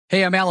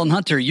Hey, I'm Alan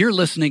Hunter. You're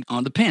listening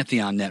on the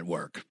Pantheon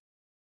Network.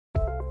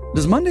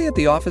 Does Monday at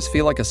the office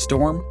feel like a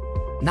storm?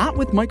 Not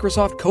with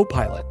Microsoft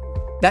Copilot.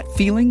 That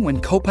feeling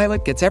when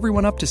Copilot gets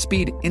everyone up to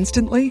speed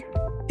instantly?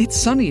 It's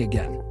sunny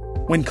again.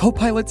 When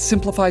Copilot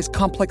simplifies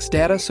complex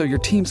data so your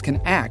teams can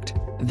act,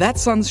 that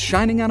sun's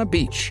shining on a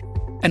beach.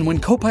 And when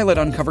Copilot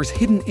uncovers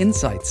hidden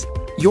insights,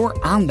 you're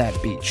on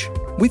that beach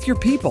with your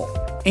people,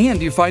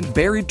 and you find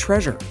buried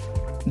treasure.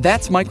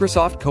 That's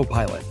Microsoft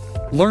Copilot.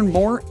 Learn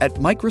more at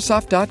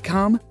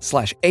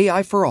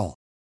Microsoft.com/AI for all.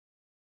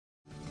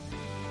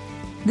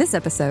 This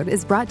episode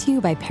is brought to you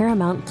by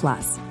Paramount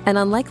Plus. An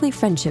unlikely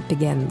friendship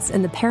begins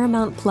in the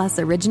Paramount Plus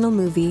original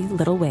movie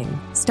Little Wing,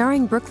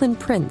 starring Brooklyn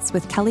Prince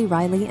with Kelly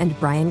Riley and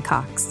Brian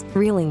Cox.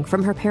 Reeling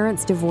from her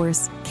parents'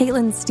 divorce,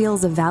 Caitlin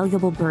steals a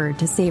valuable bird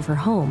to save her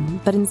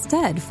home, but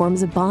instead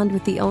forms a bond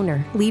with the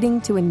owner, leading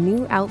to a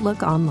new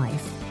outlook on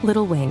life.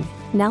 Little Wing,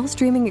 now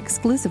streaming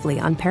exclusively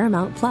on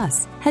Paramount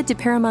Plus. Head to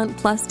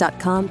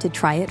ParamountPlus.com to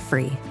try it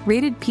free.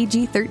 Rated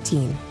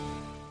PG-13.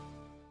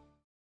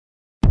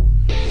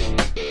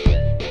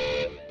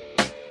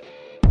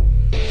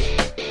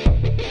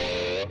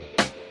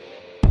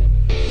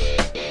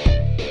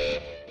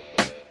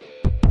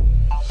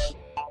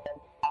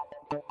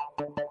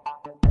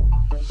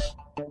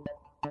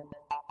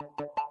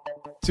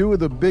 Two of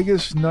the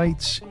biggest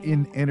nights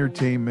in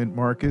entertainment,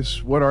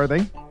 Marcus. What are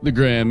they? The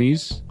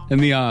Grammys and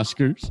the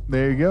Oscars.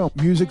 There you go.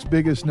 Music's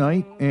biggest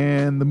night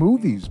and the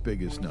movie's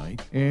biggest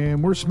night.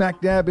 And we're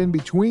smack dab in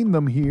between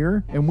them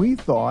here. And we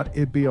thought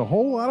it'd be a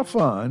whole lot of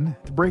fun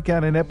to break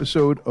out an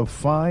episode of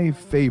 5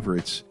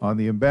 favorites on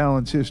the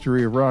Imbalanced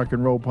History of Rock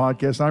and Roll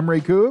podcast. I'm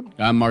Ray Koob.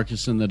 I'm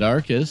Marcus in the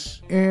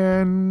Darkest.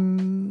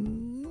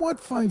 And what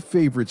 5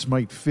 favorites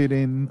might fit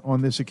in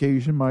on this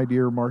occasion, my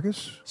dear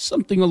Marcus?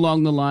 Something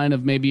along the line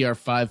of maybe our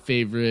 5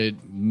 favorite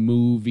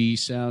movie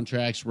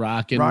soundtracks,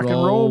 rock and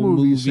roll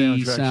movie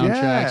soundtracks,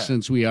 yeah.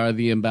 Since we are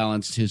the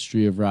Imbalanced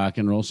History of Rock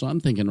and Roll. So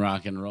I'm thinking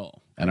rock and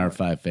roll and our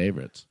 5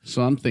 favorites.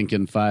 So I'm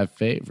thinking 5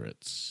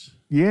 favorites.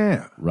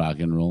 Yeah. Rock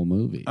and roll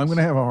movies. I'm going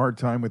to have a hard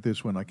time with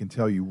this one, I can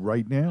tell you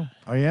right now.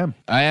 I am.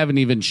 I haven't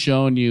even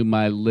shown you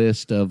my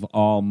list of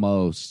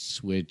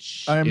almosts,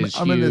 which I'm huge.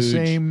 in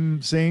the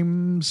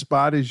same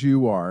spot as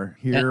you are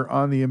here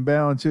on the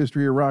Imbalanced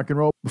History of Rock and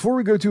Roll. Before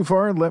we go too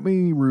far, let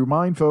me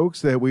remind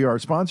folks that we are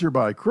sponsored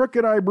by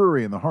Crooked Eye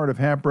Brewery in the heart of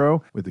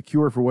Hapro, with the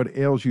cure for what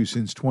ails you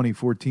since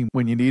 2014.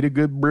 When you need a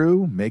good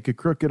brew, make a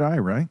Crooked Eye,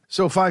 right?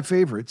 So 5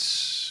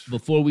 favorites.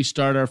 Before we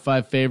start our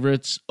 5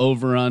 favorites,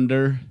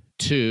 over-under.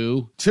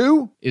 2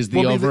 is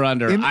the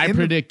over-under. I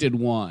predicted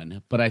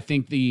 1, but I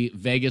think the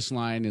Vegas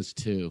line is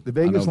 2. The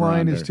Vegas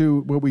line is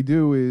 2. What we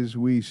do is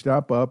we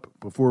stop up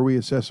before we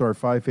assess our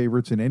 5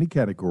 favorites in any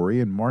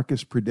category, and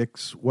Marcus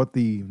predicts what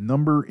the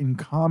number in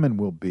common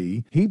will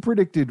be. He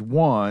predicted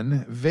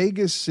 1.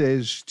 Vegas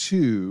says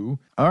 2.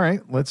 All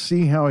right, let's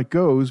see how it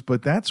goes,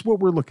 but that's what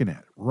we're looking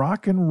at.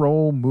 Rock and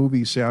roll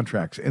movie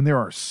soundtracks, and there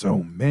are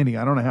so many.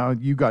 I don't know how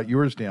you got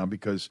yours down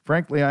because,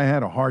 frankly, I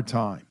had a hard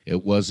time.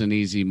 It wasn't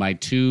easy. My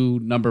 2,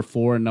 number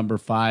 4, and number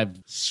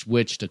 5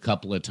 switched a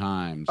couple of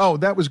times. Oh,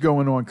 that was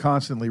going on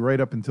constantly right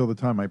up until the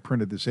time I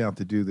printed this out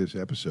to do this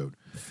episode.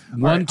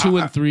 1, 2,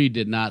 and 3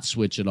 did not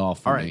switch at all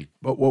for me.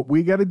 But what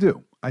we got to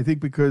do, I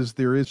think because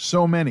there is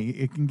so many,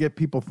 it can get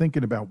people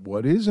thinking about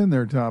what is in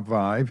their top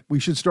 5. We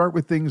should start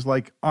with things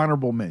like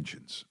honorable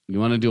mentions. You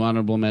want to do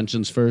honorable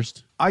mentions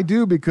first? I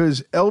do,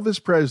 because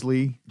Elvis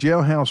Presley,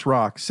 Jailhouse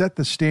Rock, set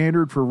the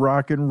standard for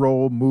rock and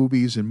roll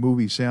movies and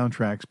movie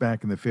soundtracks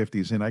back in the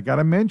 50s, and I got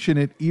to mention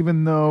it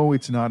even though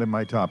it's not in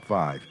my top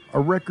 5. A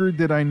record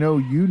that I know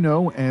you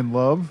know and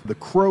love, the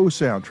Crow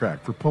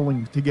soundtrack, for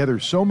pulling together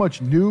so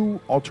much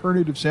new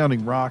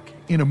alternative-sounding rock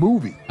in a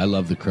movie. I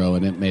love The Crow,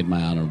 and it made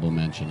my honorable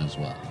mention as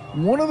well.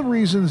 One of the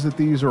reasons that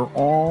these are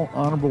all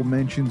honorable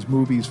mentions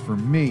movies for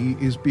me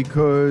is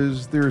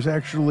because there's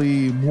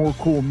actually more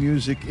cool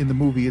music in the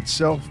movie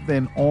itself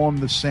than on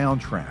the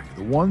soundtrack.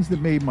 The ones that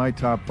made my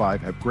top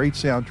 5 have great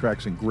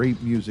soundtracks and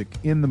great music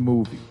in the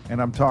movie. And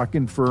I'm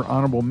talking, for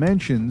honorable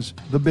mentions,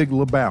 The Big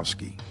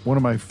Lebowski. One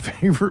of my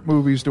favorite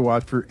movies to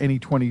watch for any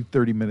 20,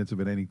 30 minutes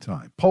of it any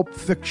time. Pulp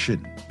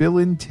Fiction, Bill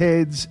and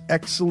Ted's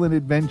Excellent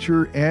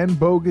Adventure, and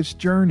Bogus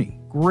Journey.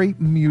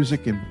 Great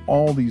music in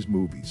all these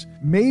movies.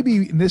 Maybe,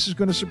 and this is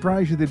going to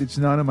surprise you, that it's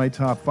not in my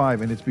top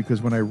 5, and it's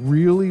because when I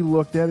really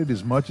looked at it,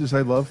 as much as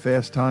I love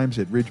Fast Times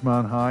at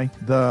Ridgemont High,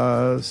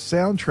 the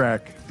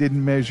soundtrack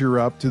didn't measure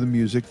up to the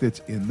music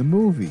that's in the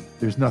movie.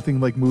 There's nothing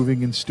like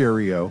moving in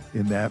stereo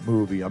in that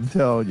movie, I'm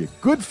telling you.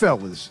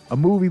 Goodfellas, a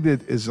movie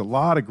that is a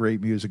lot of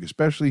great music,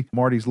 especially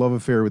Marty's love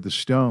affair with the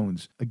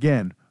Stones.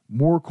 Again,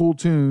 more cool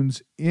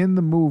tunes in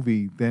the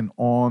movie than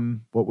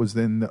on what was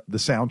then the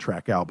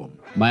soundtrack album.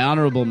 My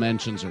honorable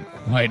mentions are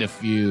quite a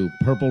few.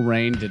 Purple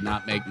Rain did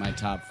not make my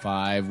top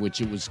 5,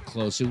 which it was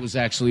close. It was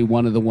actually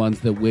one of the ones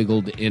that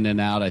wiggled in and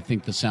out. I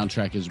think the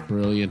soundtrack is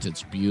brilliant.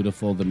 It's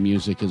beautiful. The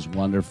music is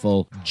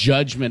wonderful.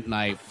 Judgment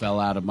Night fell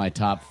out of my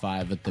top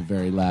 5 at the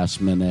very last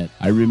minute.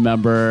 I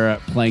remember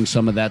playing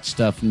some of that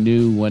stuff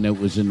new when it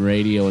was in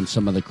radio, and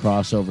some of the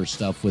crossover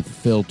stuff with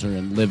Filter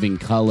and Living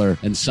Color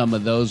and some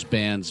of those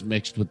bands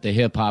mixed with the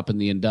hip-hop and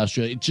the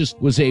industrial. It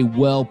just was a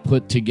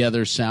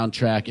well-put-together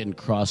soundtrack and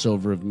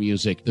crossover of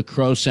music. The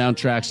Crow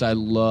soundtracks I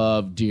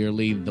love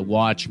dearly. The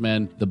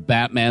Watchmen, the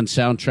Batman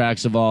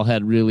soundtracks have all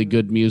had really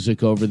good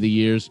music over the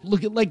years.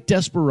 Look at like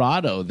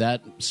Desperado,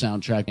 that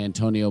soundtrack,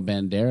 Antonio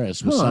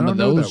Banderas, with some of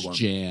those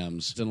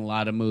jams in a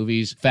lot of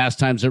movies. Fast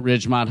Times at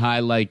Ridgemont High,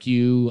 Like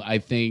You, I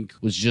think,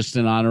 was just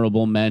an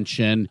honorable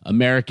mention.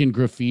 American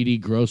Graffiti,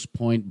 Grosse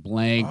Pointe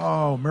Blank.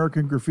 Oh,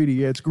 American Graffiti,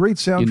 yeah, it's a great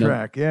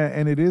soundtrack. Yeah,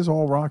 and it is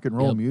all rock and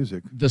roll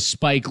music. The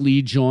Spike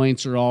Lee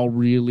joints are all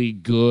really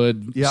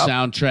good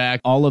soundtrack.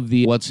 All of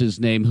the, what's his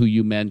name, who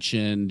you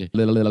mentioned,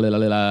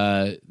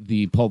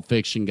 the Pulp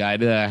Fiction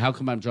guy. How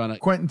come I'm drawing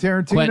Quentin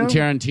Tarantino? Quentin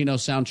Tarantino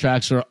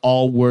soundtracks are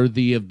all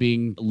worthy of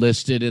being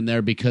listed in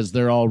there because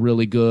they're all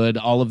really good.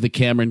 All of the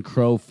Cameron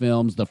Crowe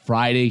films, the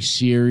Friday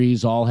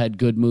series, all had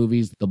good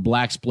movies. The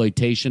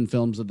blaxploitation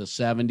films of the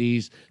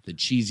 70s, the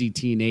cheesy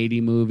teen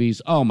 80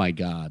 movies. Oh, my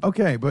God.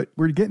 Okay, but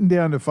we're getting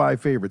down to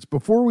 5 favorites.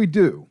 Before we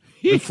do,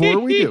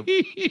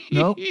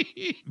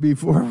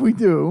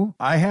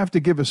 I have to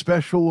give a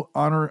special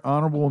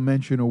honorable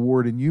mention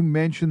award, and you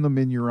mentioned them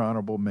in your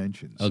honorable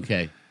mentions.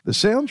 Okay. The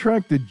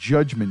soundtrack to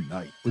Judgment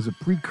Night was a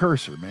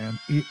precursor, man.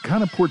 It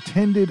kind of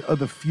portended of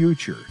the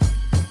future.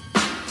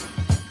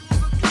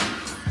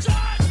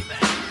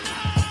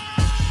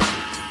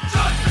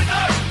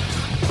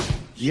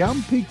 The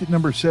album peaked at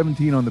number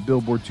 17 on the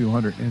Billboard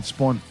 200, and it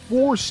spawned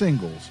 4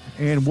 singles.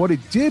 And what it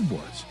did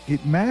was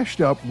it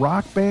mashed up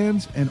rock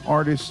bands and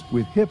artists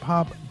with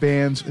hip-hop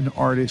bands and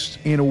artists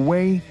in a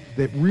way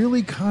that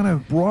really kind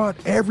of brought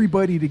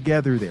everybody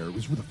together there. It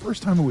was the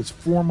first time it was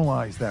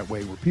formalized that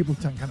way, where people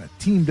kind of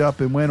teamed up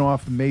and went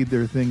off and made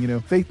their thing. You know,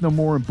 Faith No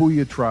More and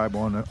Booyah Tribe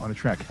on a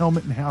track,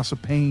 Helmet and House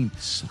of Pain,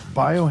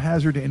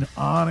 Biohazard and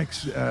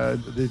Onyx,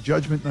 the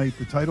Judgment Night,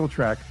 the title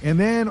track. And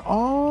then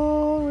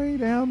all the way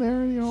down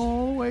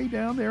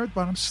there, at the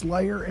bottom,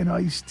 Slayer and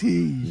Ice-T.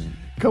 Yeah.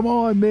 Come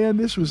on, man.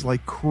 This was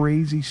like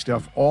crazy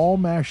stuff all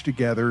mashed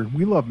together.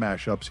 We love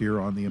mashups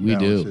here on the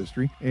Imbalanced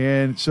History.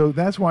 And so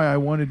that's why I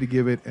wanted to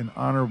give it an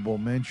honorable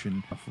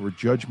mention for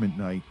Judgment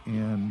Night.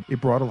 And it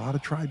brought a lot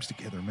of tribes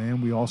together,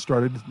 man. We all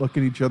started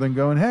looking at each other and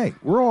going, hey,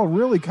 we're all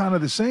really kind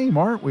of the same,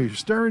 aren't we?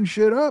 Stirring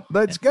shit up.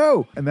 Let's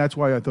go. And that's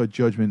why I thought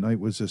Judgment Night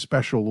was a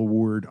special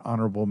award,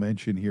 honorable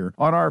mention here.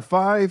 On our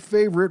 5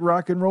 favorite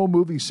rock and roll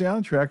movie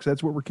soundtracks,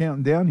 that's what we're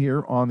counting down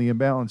here on the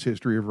Imbalanced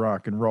History of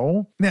Rock and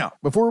Roll. Now,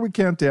 before we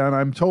count down,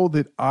 I'm told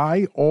that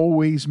I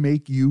always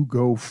make you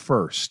go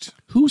first.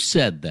 Who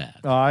said that?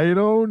 I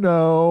don't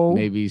know.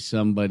 Maybe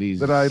somebody's...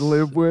 that I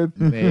live with.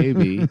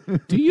 Maybe.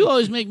 Do you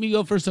always make me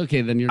go first?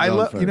 Okay, then you're going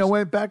first. You know,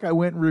 I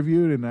went and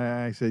reviewed, and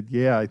I said,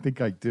 yeah, I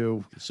think I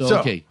do. So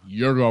okay,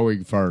 you're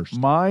going first.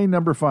 My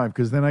number 5,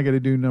 because then I got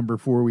to do number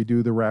 4. We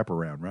do the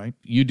wraparound, right?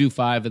 You do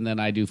 5, and then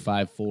I do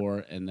 5,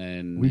 4, and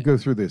then... We go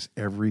through this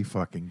every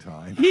fucking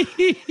time.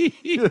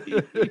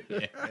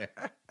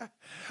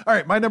 All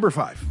right, my number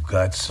 5. You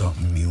got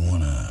something you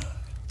want to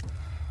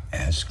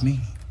ask me?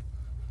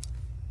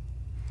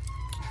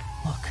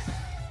 Look,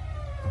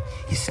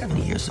 he's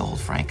 70 years old,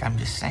 Frank. I'm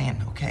just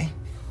saying, okay?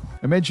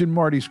 I mentioned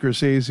Marty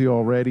Scorsese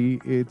already.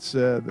 It's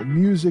the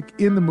music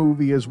in the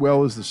movie as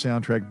well as the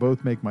soundtrack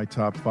both make my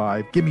top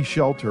 5. Gimme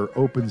Shelter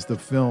opens the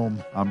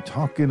film. I'm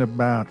talking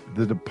about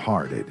The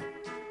Departed.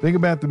 Think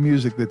about the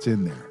music that's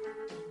in there.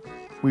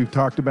 We've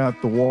talked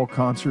about the Wall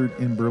concert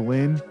in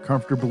Berlin,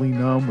 Comfortably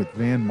Numb with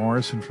Van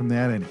Morrison from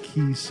that, and a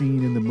key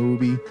scene in the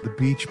movie. The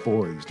Beach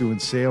Boys doing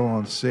Sail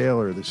on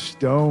Sailor, the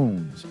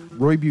Stones.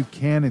 Roy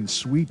Buchanan's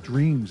Sweet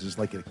Dreams is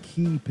like a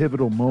key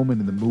pivotal moment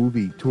in the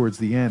movie towards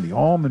the end. The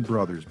Allman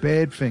Brothers,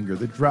 Badfinger,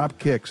 the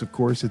Dropkicks. Of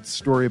course, it's a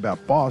story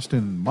about Boston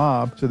and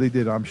mob, so they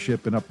did I'm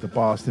Shipping Up to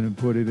Boston and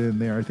put it in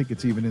there. I think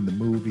it's even in the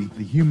movie.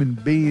 The Human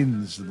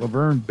Beings,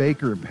 Laverne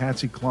Baker and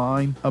Patsy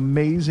Cline.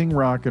 Amazing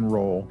rock and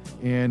roll,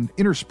 and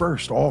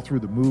interspersed all through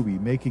the movie,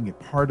 making it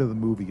part of the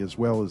movie as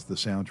well as the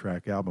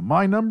soundtrack album.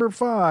 My number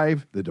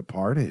 5, The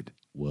Departed.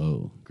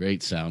 Whoa, great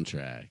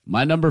soundtrack.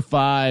 My number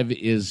 5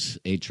 is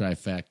a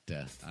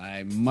trifecta.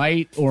 I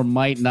might or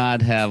might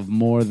not have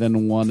more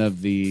than one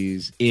of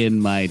these in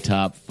my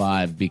top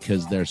 5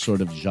 because they're sort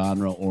of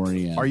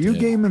genre-oriented. Are you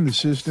gaming the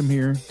system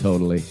here?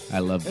 Totally. I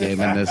love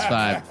gaming this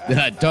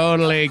 5.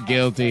 Totally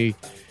guilty.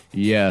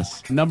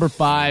 Yes. Number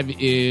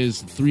 5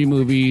 is 3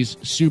 movies,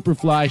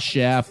 Superfly,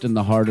 Shaft, and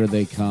The Harder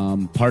They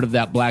Come. Part of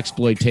that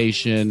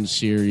blaxploitation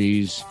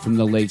series from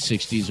the late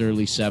 60s,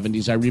 early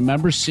 70s. I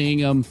remember seeing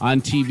them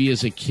on TV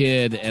as a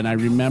kid, and I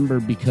remember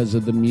because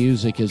of the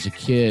music as a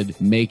kid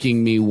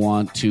making me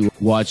want to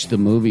watch the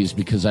movies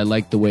because I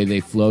liked the way they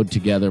flowed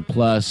together.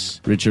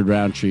 Plus, Richard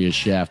Roundtree as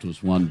Shaft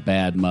was one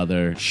bad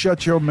mother.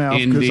 Shut your mouth,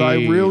 because I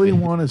really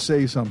want to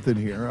say something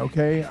here,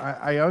 okay?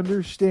 I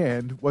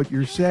understand what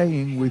you're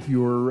saying with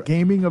your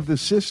gaming of the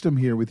system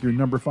here with your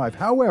number 5.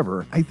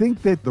 However, I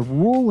think that the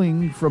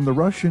ruling from the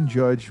Russian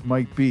judge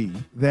might be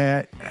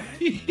that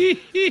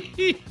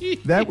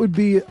that would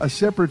be a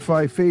separate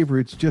 5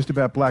 favorites just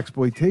about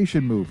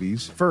blaxploitation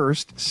movies.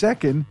 First.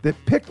 Second, that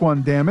pick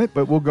one, damn it,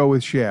 but we'll go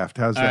with Shaft.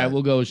 How's that? All right,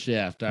 we'll go with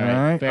Shaft. All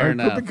right, fair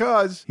enough.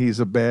 Because he's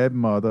a bad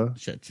mother.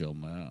 Shut your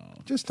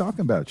mouth. Just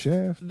talking about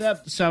Shaft.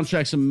 That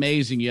soundtrack's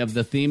amazing. You have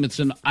the theme. It's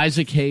an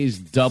Isaac Hayes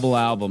double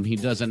album. He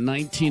does a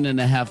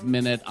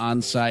 19.5-minute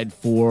on-side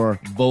 4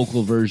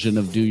 vocal version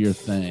of Do Your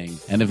Thing.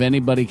 And if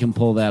anybody can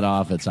pull that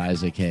off, it's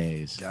Isaac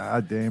Hayes.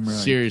 God damn right.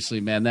 Seriously,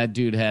 man, that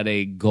dude had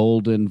a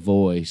golden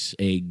voice.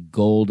 A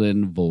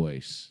golden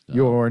voice. So.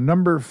 Your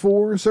number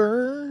 4,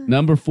 sir?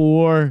 Number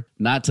 4,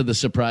 not to the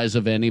surprise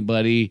of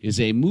anybody, is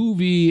a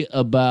movie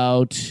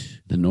about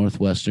the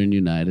Northwestern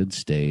United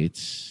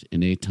States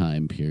in a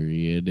time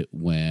period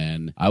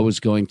when I was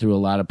going through a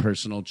lot of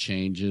personal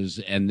changes,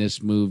 and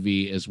this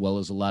movie, as well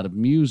as a lot of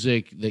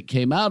music that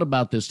came out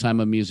about this time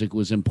of music,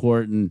 was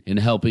important in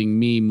helping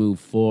me move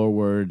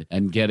forward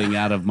and getting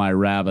out of my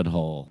rabbit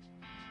hole.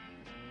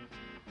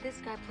 This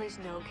guy plays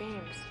no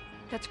games.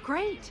 That's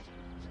great.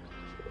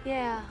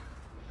 Yeah.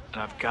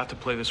 And I've got to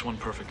play this one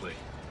perfectly.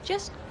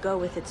 Just go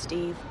with it,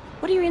 Steve.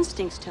 What do your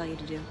instincts tell you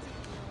to do?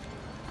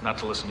 Not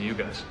to listen to you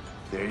guys.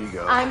 There you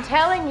go. I'm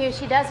telling you,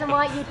 she doesn't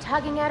want you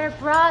tugging at her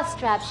bra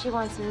strap. She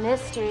wants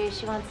mystery.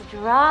 She wants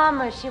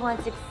drama. She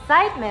wants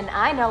excitement.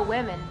 I know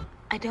women.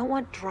 I don't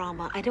want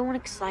drama. I don't want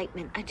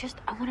excitement.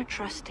 I want to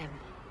trust him.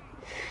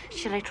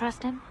 Should I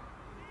trust him?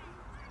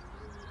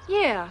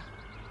 Yeah.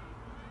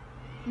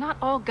 Not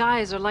all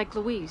guys are like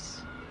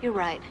Louise. You're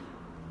right.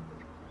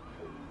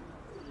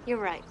 You're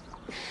right.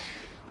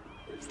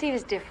 Steve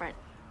is different.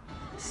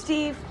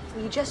 Steve,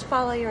 will you just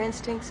follow your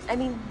instincts? I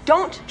mean,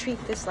 don't treat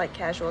this like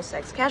casual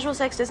sex. Casual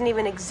sex doesn't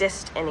even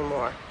exist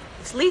anymore.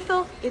 It's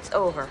lethal, it's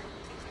over.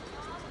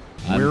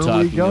 I'm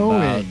talking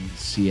about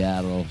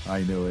Seattle.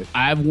 I knew it.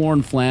 I've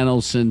worn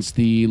flannel since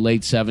the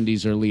late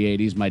 70s, early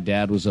 80s. My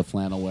dad was a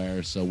flannel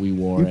wearer, so we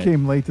wore it. You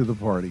came late to the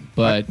party.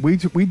 But we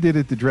did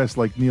it to dress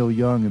like Neil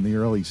Young in the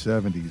early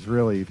 70s,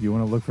 really, if you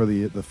want to look for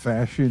the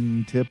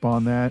fashion tip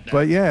on that.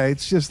 But yeah,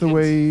 it's just the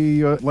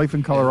way life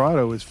in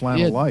Colorado is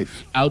flannel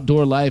life.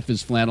 Outdoor life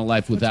is flannel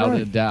life without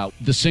a doubt.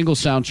 The single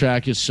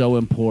soundtrack is so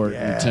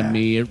important to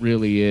me. It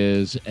really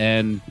is.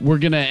 And we're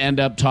going to end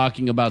up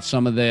talking about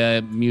some of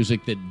the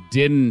music that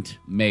didn't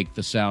make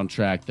the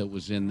soundtrack that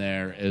was in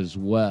there as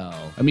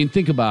well. I mean,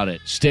 think about it.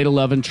 State of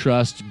Love and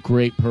Trust,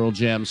 great Pearl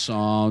Jam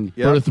song.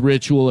 Yep. Birth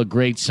Ritual, a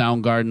great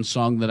Soundgarden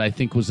song that I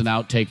think was an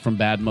outtake from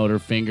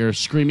Badmotorfinger.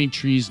 Screaming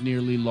Trees,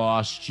 Nearly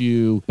Lost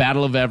You.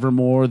 Battle of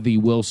Evermore, the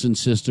Wilson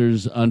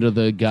sisters under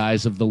the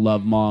guise of the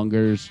Love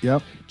Mongers.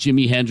 Yep.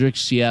 Jimi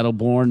Hendrix, Seattle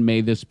Born,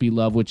 May This Be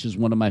Love, which is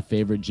one of my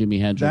favorite Jimi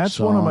Hendrix That's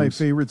songs. one of my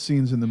favorite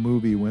scenes in the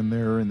movie when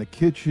they're in the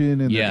kitchen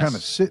and they're kind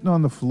of sitting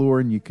on the floor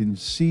and you can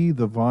see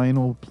the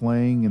vinyl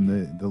playing and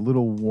the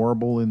little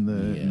warble in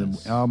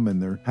the album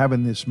and they're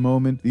having this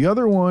moment. The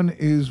other one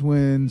is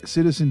when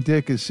Citizen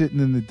Dick is sitting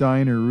in the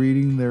diner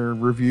reading their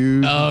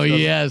reviews. Oh,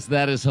 yes,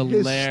 that is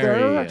hilarious.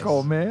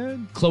 Hysterical,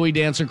 man. Chloe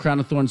Dancer, Crown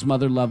of Thorns,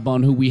 Mother Love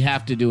Bone, who we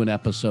have to do an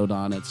episode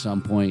on at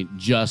some point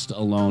just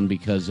alone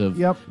because of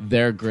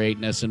their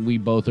greatness. And we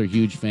both are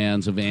huge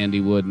fans of Andy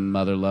Wood and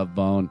Mother Love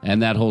Bone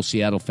and that whole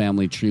Seattle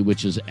family tree,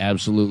 which is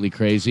absolutely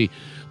crazy.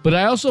 But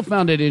I also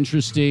found it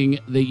interesting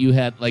that you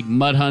had, like,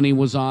 Mudhoney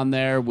was on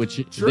there, which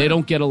they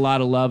don't get a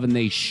lot of love, and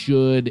they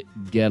should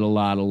get a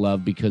lot of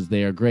love because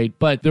they are great.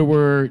 But there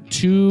were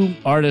 2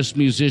 artists,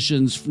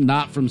 musicians,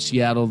 not from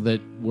Seattle,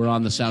 that were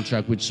on the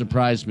soundtrack, which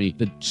surprised me.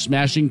 The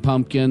Smashing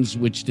Pumpkins,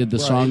 which did the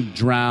song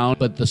Drown.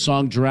 But the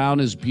song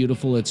Drown is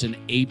beautiful. It's an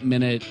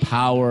 8-minute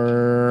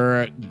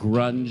power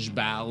grunge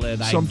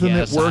ballad, Something I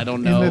guess. that worked I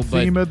don't know, in the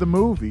theme of the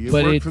movie. It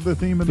worked for the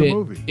theme of the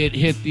movie. It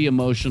hit the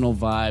emotional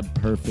vibe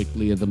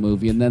perfectly of the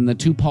movie. And then the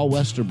 2 Paul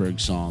Westerberg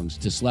songs,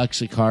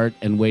 Dyslexic Heart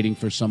and Waiting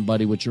for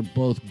Somebody, which are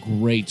both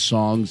great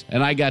songs.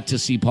 And I got to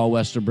see Paul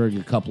Westerberg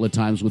a couple of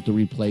times with The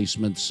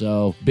Replacements,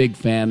 so big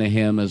fan of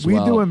him as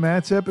well. We do a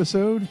Matt's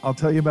episode. I'll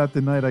tell you about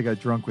the night I got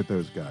drunk with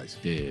those guys.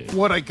 Dude.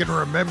 What I can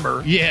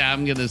remember. Yeah,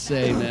 I'm going to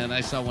say, man,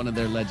 I saw one of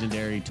their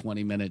legendary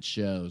 20-minute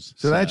shows.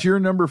 So that's your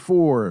number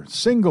 4.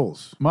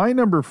 Singles. My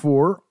number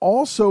 4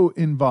 also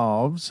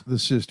involves the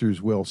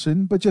sisters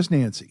Wilson, but just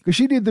Nancy. Because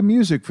she did the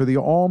music for the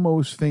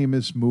almost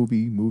famous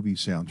movie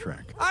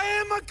soundtrack. I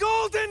am a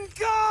golden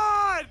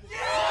god!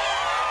 I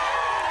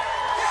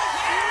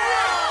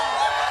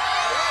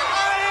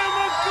am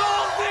a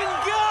golden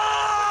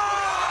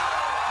god!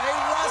 Hey,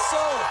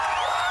 Russell,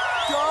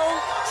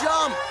 don't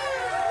jump.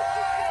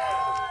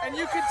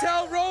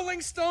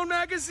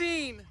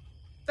 magazine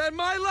that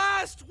my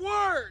last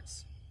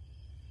words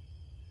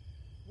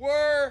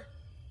were...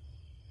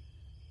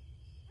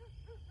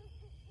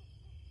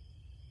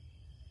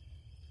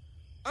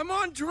 I'm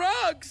on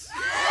drugs!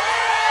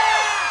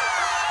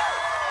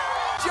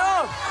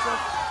 Jump!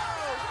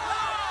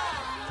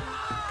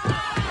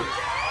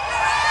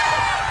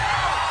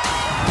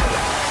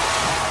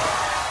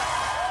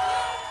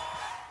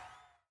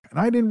 And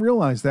I didn't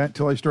realize that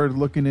till I started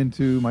looking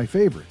into my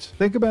favorites.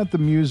 Think about the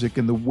music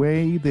and the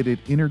way that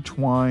it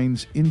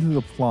intertwines into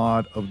the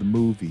plot of the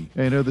movie.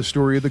 You know, the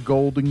story of the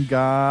Golden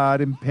God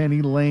and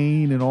Penny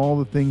Lane and all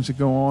the things that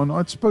go on.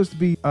 It's supposed to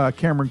be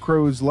Cameron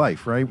Crowe's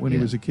life, right? When he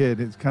was a kid.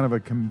 It's kind of a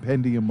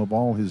compendium of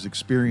all his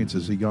experience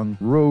as a young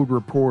road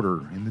reporter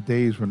in the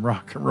days when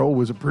rock and roll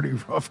was a pretty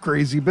rough,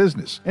 crazy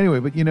business.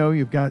 Anyway, but you know,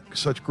 you've got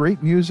such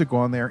great music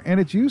on there, and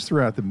it's used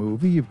throughout the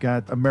movie. You've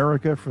got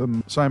America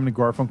from Simon and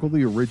Garfunkel,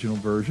 the original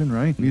version,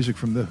 right? Music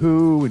from The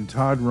Who and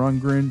Todd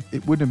Rundgren.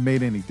 It wouldn't have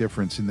made any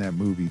difference in that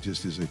movie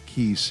just as a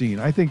key scene.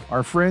 I think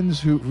our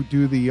friends who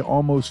do the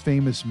Almost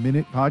Famous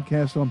Minute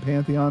podcast on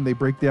Pantheon, they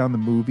break down the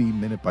movie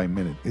minute by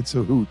minute. It's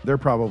a hoot. They're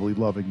probably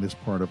loving this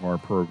part of our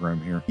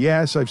program here.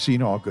 Yes, I've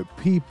seen All Good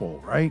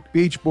People, right?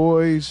 Beach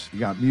Boys. You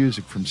got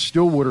music from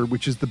Stillwater,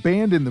 which is the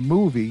band in the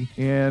movie.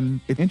 And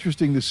it's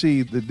interesting to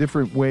see the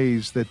different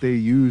ways that they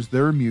use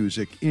their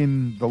music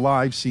in the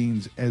live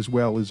scenes as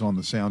well as on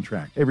the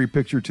soundtrack. Every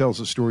picture tells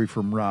a story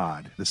from Rod.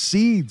 The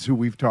Seeds, who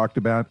we've talked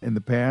about in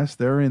the past,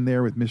 they're in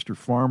there with Mr.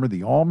 Farmer,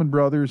 the Allman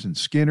Brothers, and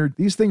Skinner.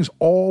 These things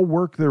all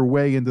work their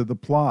way into the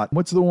plot.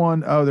 What's the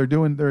one? Oh,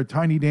 they're a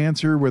Tiny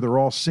Dancer where they're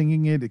all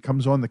singing it. It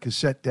comes on the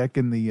cassette deck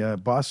in the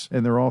bus,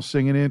 and they're all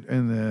singing it.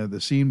 And the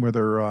scene where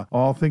they're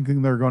all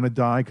thinking they're going to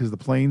die because the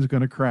plane's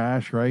going to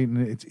crash, right? And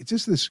it's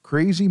just this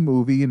crazy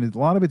movie, and a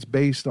lot of it's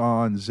based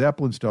on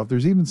Zeppelin stuff.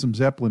 There's even some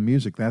Zeppelin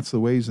music. That's the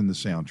ways in the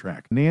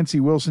soundtrack.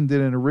 Nancy Wilson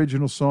did an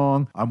original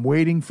song. I'm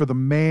Waiting for the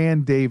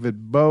Man,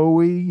 David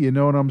Bowie. You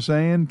know what I'm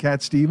saying?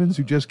 Cat Stevens,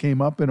 who just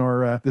came up in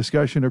our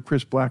discussion of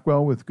Chris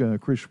Blackwell with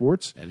Chris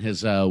Schwartz. And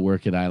his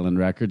work at Island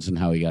Records and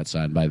how he got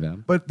signed by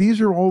them. But these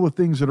are all the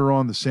things that are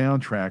on the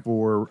soundtrack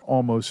for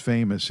Almost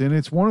Famous. And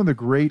it's one of the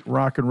great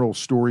rock and roll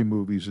story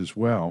movies as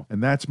well.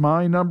 And that's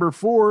my number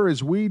 4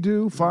 as we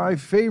do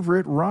 5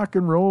 favorite rock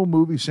and roll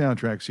movie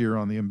soundtracks here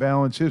on the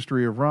Imbalanced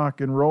History of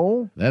Rock and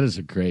Roll. That is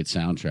a great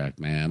soundtrack,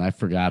 man. I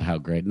forgot how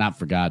great, not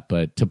forgot,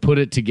 but to put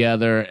it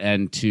together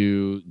and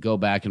to go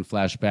back and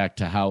flash back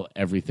to how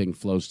everything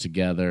flows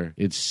together.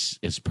 It's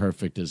as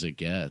perfect as it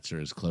gets, or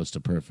as close to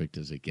perfect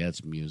as it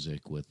gets,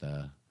 music with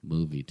a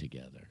movie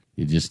together.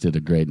 You just did a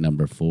great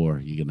number 4.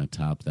 You going to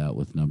top that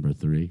with number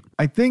 3?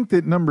 I think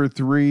that number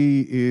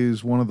 3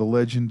 is one of the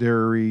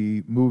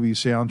legendary movie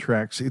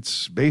soundtracks.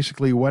 It's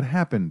basically what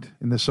happened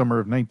in the summer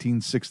of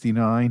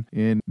 1969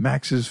 in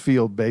Max's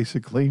Field,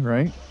 basically,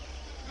 right?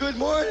 Good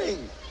morning.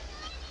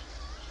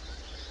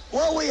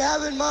 What we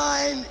have in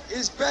mind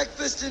is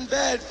breakfast in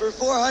bed for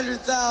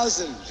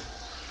 400,000.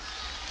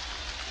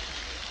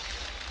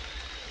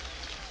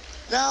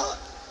 Now,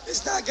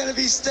 it's not going to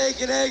be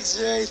steak and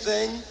eggs or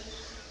anything,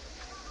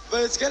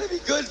 but it's going to be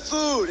good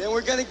food, and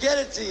we're going to get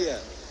it to you.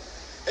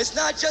 It's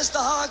not just the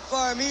hog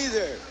farm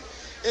either.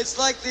 It's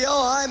like the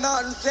Ojai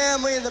Mountain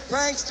family and the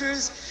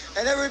pranksters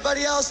and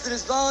everybody else that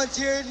has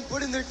volunteered and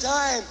put in their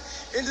time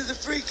into the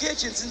free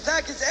kitchens. In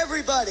fact, it's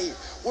everybody.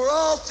 We're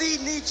all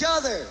feeding each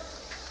other.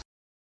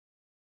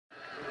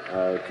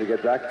 To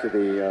get back to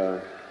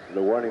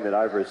the warning that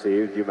I've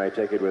received, you may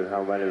take it with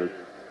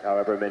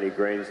however many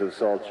grains of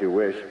salt you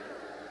wish,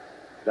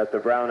 that the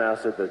brown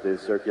acid that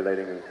is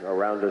circulating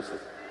around us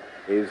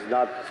is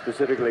not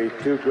specifically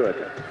too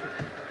good.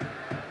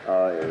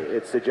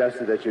 It's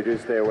suggested that you do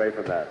stay away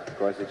from that. Of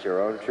course, it's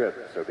your own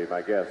trip, so be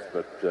my guest,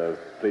 but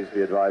please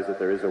be advised that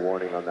there is a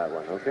warning on that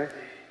one, okay?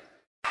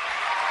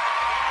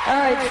 All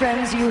right,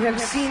 friends, you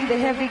have seen the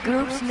heavy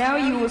groups. Now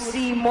you will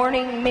see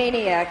Morning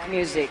Maniac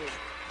music.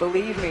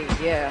 Believe me,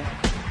 yeah.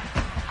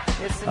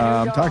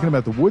 I'm talking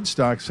about the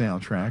Woodstock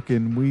soundtrack,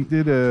 and we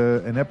did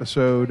an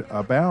episode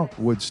about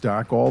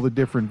Woodstock, all the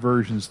different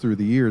versions through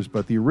the years,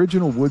 but the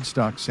original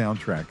Woodstock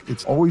soundtrack,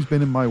 it's always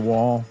been in my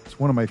wall. It's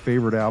one of my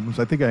favorite albums.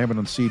 I think I have it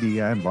on CD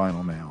and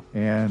vinyl now.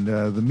 And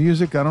the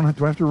music, do I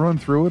have to run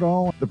through it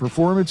all? The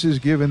performances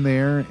given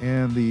there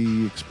and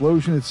the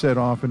explosion it set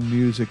off in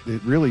music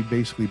that really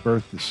basically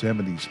birthed the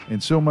 70s.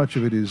 And so much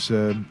of it is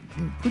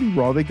pretty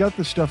raw. They got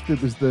the stuff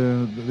that was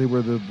they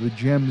were the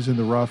gems in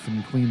the rough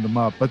and cleaned them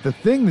up. But the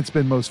thing that's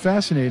been most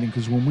fascinating,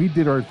 because when we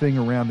did our thing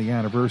around the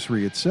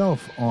anniversary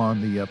itself on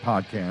the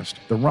podcast,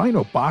 the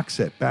Rhino box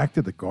set, Back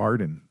to the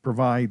Garden,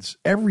 provides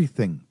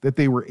everything that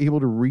they were able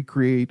to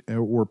recreate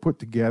or put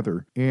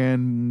together.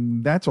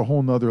 And that's a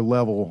whole nother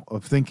level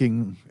of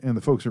thinking, and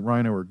the folks at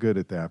Rhino are good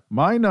at that.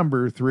 My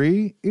number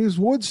 3 is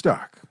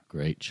Woodstock.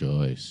 Great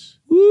choice.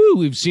 Woo,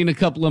 we've seen a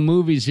couple of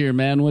movies here,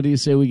 man. What do you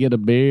say we get a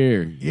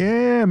beer?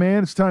 Yeah,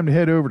 man, it's time to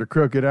head over to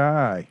Crooked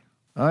Eye.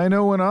 I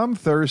know when I'm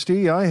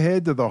thirsty, I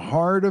head to the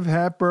heart of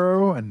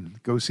Hatboro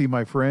and go see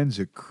my friends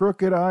at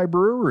Crooked Eye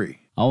Brewery.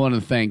 I want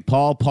to thank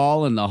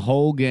Paul, and the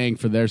whole gang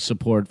for their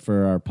support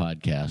for our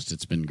podcast.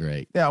 It's been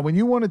great. Yeah, when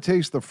you want to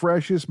taste the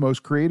freshest,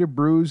 most creative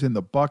brews in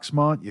the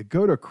Bucksmont, you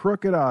go to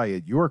Crooked Eye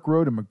at York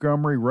Road in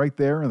Montgomery, right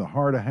there in the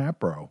heart of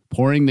Hatboro.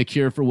 Pouring the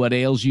cure for what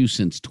ails you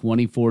since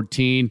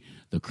 2014.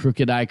 The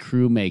Crooked Eye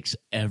crew makes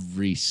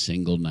every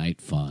single night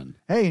fun.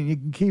 Hey, and you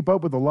can keep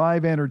up with the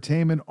live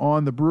entertainment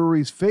on the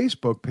brewery's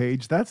Facebook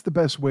page. That's the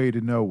best way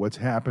to know what's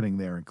happening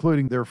there,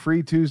 including their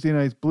free Tuesday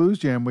Nights Blues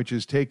Jam, which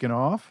is taken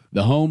off.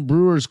 The Home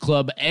Brewers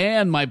Club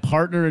and my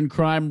partner in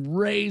crime,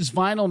 Ray's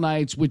Vinyl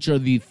Nights, which are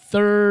the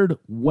third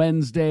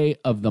Wednesday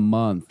of the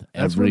month.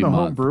 That's when the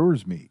home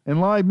brewers meet.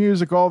 And live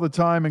music all the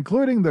time,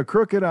 including the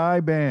Crooked Eye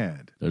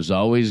Band. There's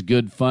always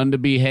good fun to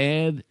be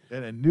had.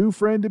 And a new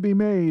friend to be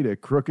made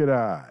at Crooked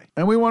Eye.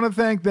 And we want to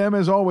thank them,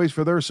 as always,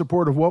 for their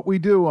support of what we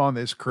do on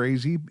this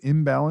crazy,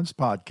 imbalanced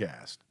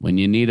podcast. When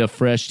you need a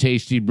fresh,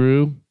 tasty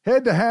brew,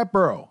 head to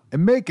Hatboro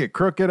and make it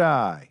Crooked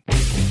Eye.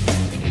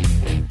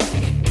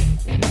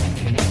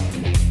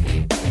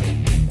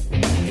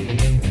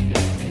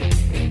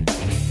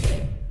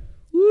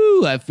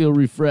 Woo, I feel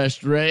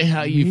refreshed, Ray.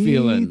 How you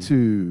feeling? Me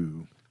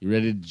too. You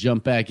ready to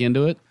jump back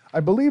into it? I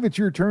believe it's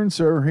your turn,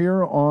 sir,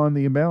 here on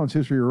the Imbalanced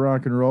History of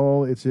Rock and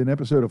Roll. It's an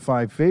episode of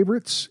 5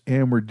 Favorites,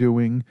 and we're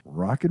doing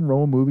rock and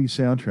roll movie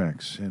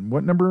soundtracks. And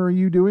what number are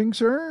you doing,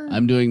 sir?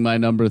 I'm doing my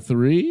number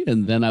 3,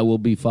 and then I will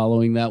be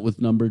following that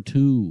with number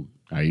 2.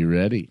 Are you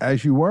ready?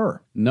 As you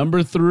were.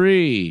 Number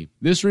 3.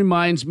 This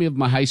reminds me of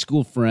my high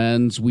school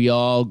friends. We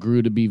all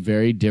grew to be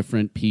very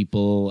different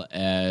people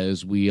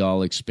as we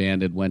all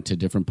expanded, went to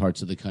different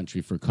parts of the country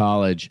for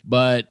college.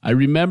 But I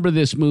remember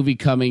this movie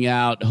coming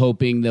out,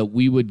 hoping that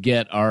we would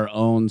get our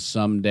own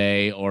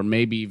someday, or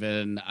maybe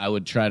even I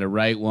would try to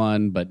write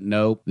one, but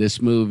nope.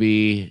 This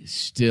movie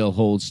still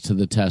holds to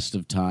the test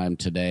of time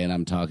today, and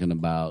I'm talking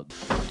about...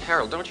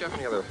 Harold, don't you have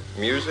any other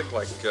music,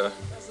 like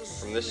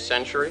from this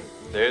century?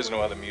 There is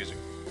no other music.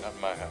 Not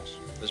in my house.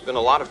 There's been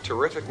a lot of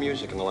terrific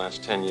music in the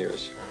last 10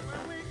 years.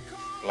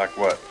 Like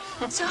what?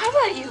 So how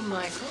about you,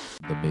 Michael?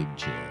 The Big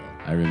Chill.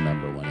 I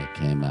remember when it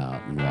came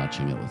out and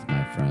watching it with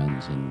my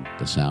friends and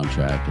the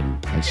soundtrack,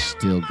 and I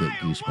still get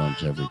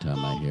goosebumps every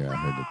time I hear I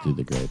Heard It Through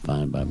the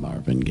Grapevine by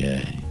Marvin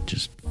Gaye.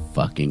 Just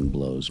fucking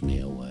blows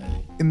me away.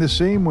 In the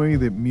same way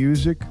that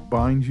music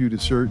binds you to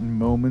certain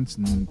moments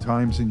and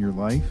times in your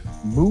life,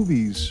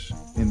 movies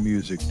and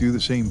music do the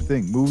same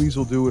thing. Movies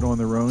will do it on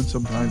their own.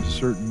 Sometimes a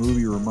certain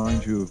movie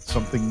reminds you of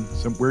something,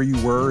 where you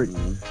were,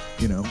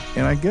 you know,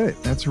 and I get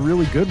it. That's a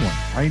really good one.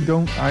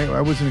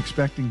 I wasn't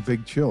expecting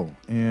Big Chill,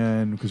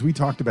 and because we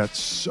talked about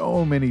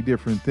so many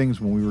different things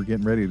when we were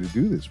getting ready to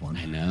do this one.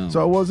 I know.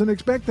 So I wasn't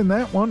expecting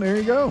that one. There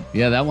you go.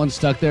 Yeah, that one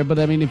stuck there. But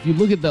I mean, if you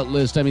look at that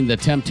list, I mean, the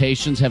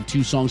Temptations have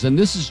 2 songs, and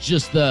this is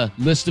just the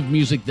list of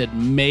music that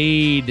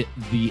made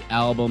the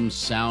album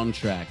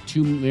soundtrack.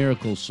 2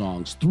 Miracle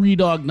songs, Three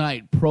Dog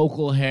Night,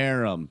 Procol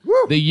Harum,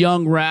 the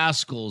Young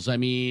Rascals, I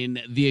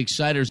mean, the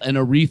Exciters, and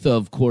Aretha,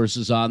 of course,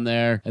 is on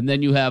there. And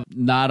then you have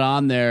not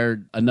on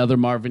there another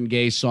Marvin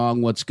Gaye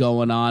song, What's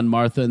Going On,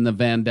 Martha and the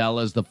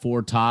Vandellas, the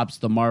Four Tops,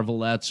 the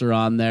Marvelettes are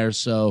on there.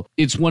 So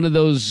it's one of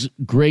those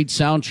great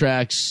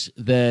soundtracks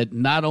that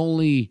not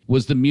only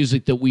was the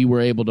music that we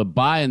were able to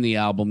buy in the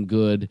album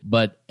good,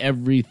 but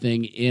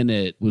everything in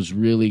it was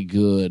really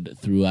good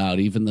throughout,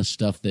 even the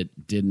stuff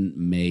that didn't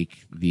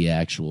make the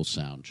actual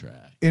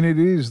soundtrack. And it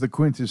is the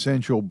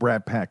quintessential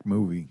Brat Pack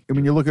movie. I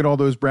mean, you look at all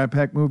those Brat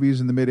Pack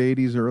movies in the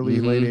mid-'80s,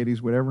 late 80s,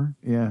 whatever.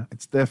 Yeah,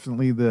 it's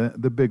definitely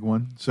the big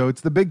one. So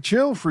it's the Big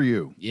Chill for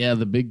you. Yeah,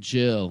 the Big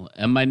Chill.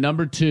 And my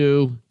number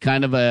 2,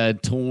 kind of a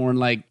torn,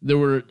 like there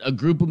were a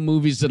group of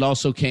movies that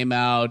also came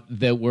out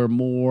that were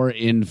more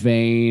in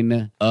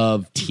vein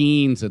of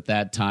teens at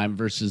that time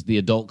versus the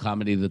adult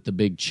comedy that the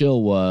Big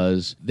Chill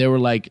was. They were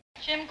like...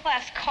 Gym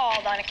class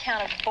called on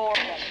account of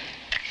boredom.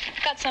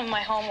 Got some of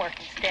my homework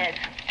instead.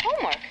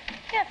 Homework?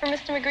 Yeah, for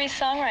Mr. McGree's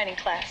songwriting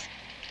class.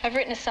 I've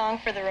written a song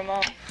for the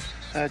Ramones.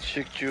 That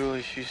chick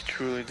Julie, she's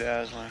truly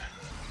dazzling.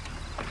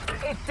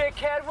 Hey,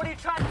 dickhead, what are you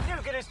trying to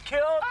do? Get us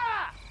killed?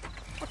 Ah!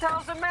 What the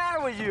hell's the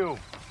matter with you?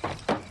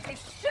 Hey,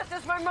 shit,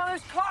 that's my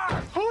mother's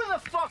car. Who the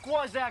fuck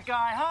was that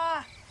guy,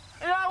 huh?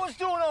 And I was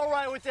doing all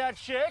right with that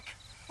chick.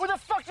 Who the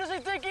fuck does he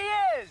think he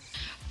is?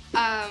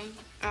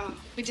 Oh,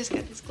 we just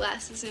got these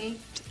glasses and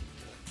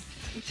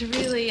it's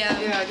really,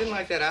 Yeah, I didn't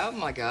like that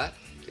album I got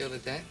the other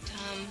day.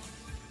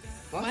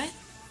 What?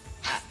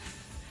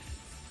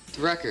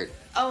 The record.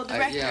 Oh, the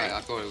record. Yeah,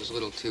 I thought it was a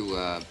little too,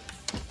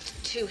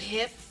 Too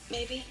hip,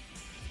 maybe?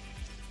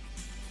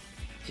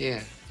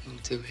 Yeah, a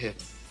little too hip.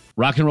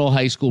 Rock and Roll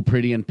High School,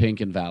 Pretty in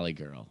Pink, and Valley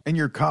Girl. And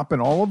you're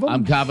copping all of them?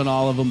 I'm copping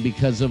all of them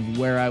because of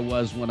where I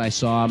was when I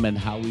saw them and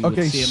how we would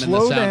see them in the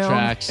slow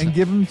soundtracks. down and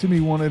give them to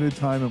me one at a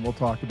time, and we'll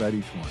talk about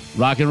each one.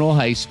 Rock and Roll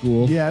High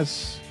School.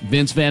 Yes.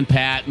 Vince Van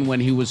Patten when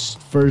he was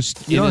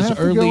first in his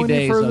early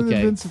days.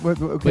 Okay. Vince,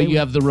 okay. But you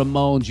have the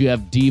Ramones, you have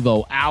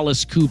Devo,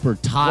 Alice Cooper,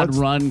 Todd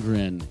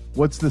Rundgren.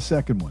 What's the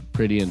second one?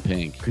 Pretty in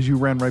Pink. Because you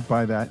ran right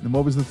by that. And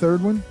what was the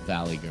third one?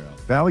 Valley Girl.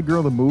 Valley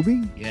Girl, the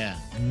movie? Yeah.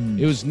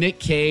 It was Nick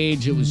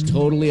Cage. It was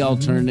totally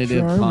alternative.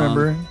 Sure, I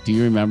remember. Do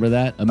you remember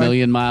that? A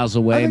Million Miles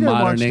Away, I think modern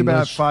I watched English.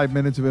 about 5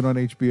 minutes of it on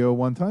HBO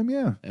one time,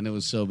 yeah. And it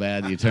was so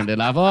bad you turned it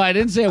off. Oh, I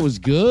didn't say it was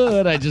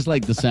good. I just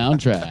liked the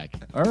soundtrack.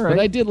 All right. But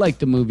I did like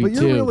the movie, But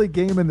too. you're really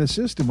gaming the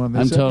system on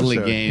this I'm totally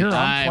episode. game. Here, I'm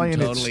I'm playing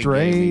totally it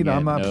straight. gaming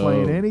I'm it. not No.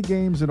 playing any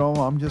games at all.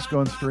 I'm just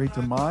going straight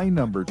to my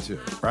number 2,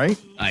 right?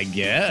 I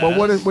guess. Well,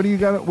 what do you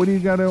got? What do you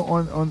got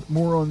on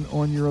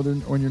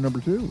your number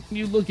 2?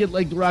 You look at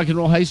like the Rock and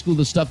Roll High School,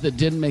 the stuff that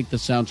didn't make the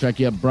soundtrack.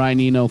 You have Brian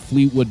Eno,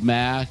 Fleetwood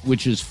Mac,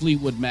 which is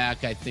Fleetwood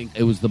Mac. I think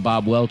it was the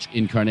Bob Welch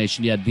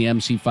incarnation. You had the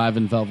MC5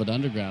 and Velvet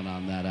Underground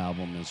on that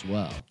album as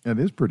well. That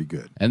is pretty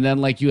good. And then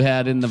like you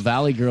had in the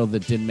Valley Girl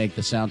that didn't make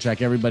the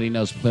soundtrack. Everybody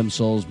knows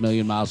Plimsoll's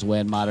Million Miles Away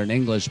in Modern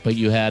English, but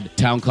you had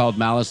Town Called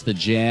Malice, The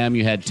Jam.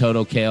 You had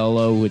Toto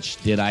Keolo,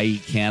 which did I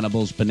Eat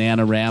Cannibals,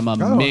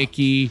 Bananarama,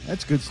 Mickey.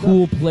 That's good stuff.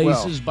 Cool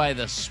Places by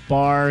the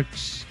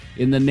Sparks.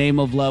 In the Name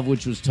of Love,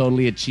 which was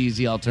totally a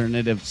cheesy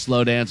alternative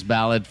slow dance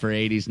ballad for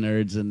 80s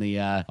nerds in the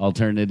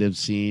alternative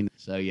scene.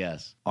 So,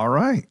 yes. All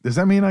right. Does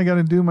that mean I got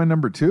to do my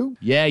number 2?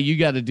 Yeah, you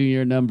got to do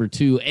your number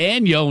 2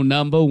 and your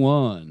number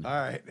 1. All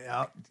right.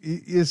 Now,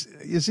 you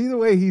see the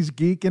way he's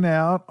geeking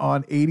out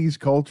on 80s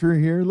culture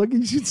here? Look,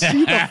 you should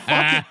see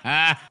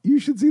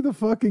the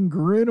fucking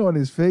grin on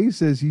his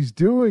face as he's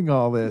doing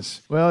all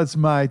this. Well, it's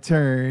my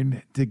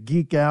turn to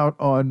geek out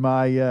on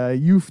my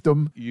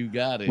youthdom. You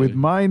got it. With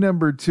my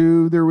number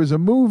 2, there was a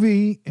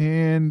movie,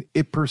 and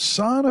it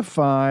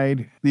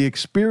personified the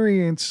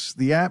experience,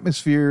 the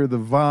atmosphere, the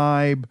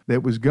vibe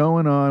that was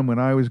going on when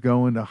I was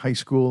going to high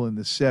school in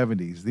the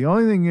 70s. The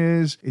only thing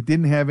is, it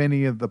didn't have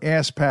any of the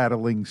ass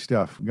paddling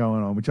stuff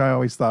going on, which I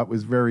always thought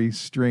was very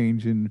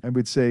strange. And I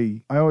would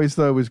say, I always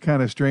thought it was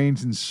kind of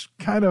strange and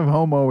kind of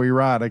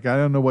homoerotic. I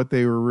don't know what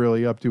they were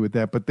really up to with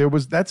that, but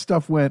that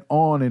stuff went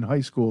on in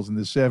high schools in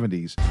the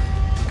 70s.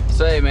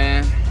 Say,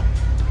 man,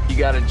 you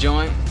got a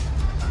joint?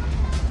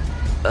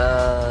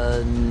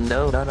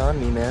 No, not on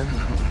me, man.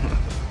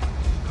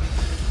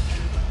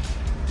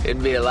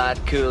 It'd be a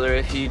lot cooler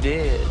if you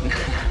did.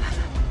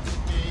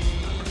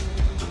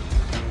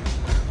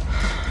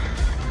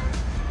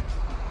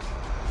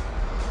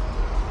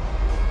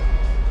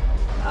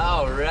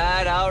 All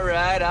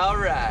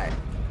right.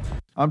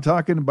 I'm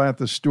talking about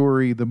the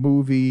story, the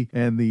movie,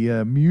 and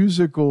the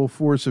musical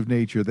force of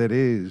nature that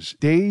is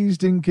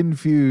Dazed and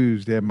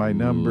Confused at my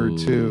number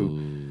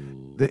 2.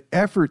 The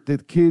effort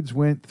that kids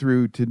went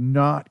through to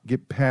not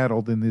get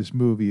paddled in this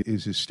movie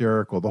is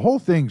hysterical. The whole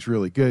thing's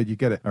really good. You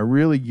got a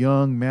really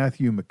young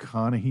Matthew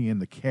McConaughey,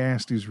 and the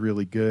cast is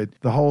really good.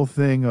 The whole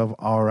thing of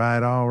all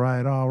right,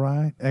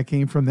 that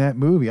came from that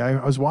movie.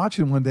 I was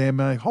watching one day,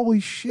 and I'm like, holy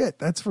shit,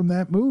 that's from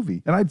that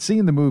movie. And I'd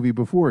seen the movie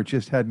before. It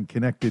just hadn't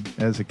connected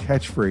as a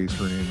catchphrase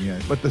for him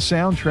yet. But the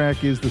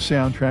soundtrack is the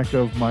soundtrack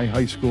of my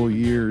high school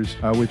years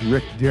with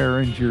Rick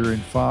Derringer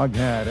and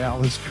Foghat,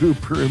 Alice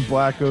Cooper in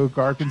Black Oak,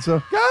 Arkansas.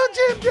 Go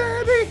Jim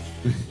Dandy!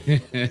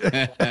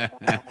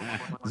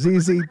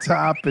 ZZ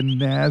Top and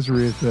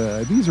Nazareth.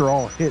 These are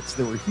all hits.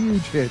 There were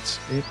huge hits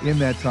in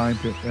that time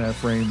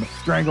frame.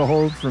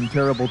 Stranglehold from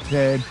Terrible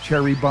Ted.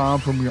 Cherry Bomb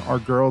from Our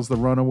Girls, The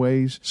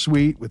Runaways.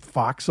 Sweet with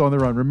Fox on the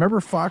Run. Remember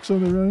Fox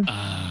on the Run?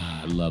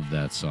 I love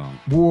that song.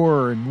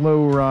 War and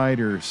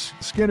Lowriders.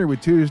 Skinner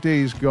with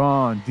Tuesday's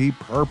Gone. Deep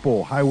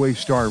Purple. Highway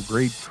Star.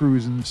 Great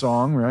cruising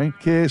song, right?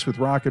 Kiss with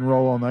Rock and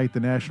Roll All Night,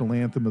 the national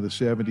anthem of the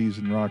 70s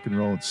and rock and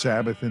roll, and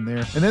Sabbath in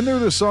there. And then there were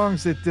the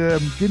songs that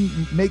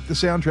didn't make the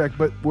soundtrack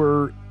but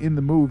were in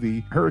the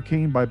movie.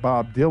 Hurricane by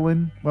Bob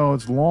Dylan. Well,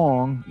 it's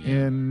long,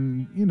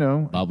 and, you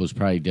know. Bob was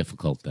probably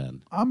difficult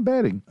then. I'm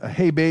betting.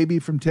 Hey Baby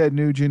from Ted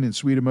Nugent and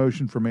Sweet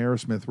Emotion from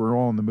Aerosmith were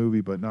all in the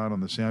movie, but not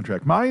on the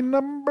soundtrack. My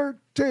number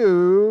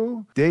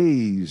 2,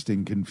 Dazed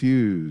and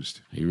Confused.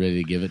 Are you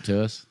ready to give it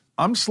to us?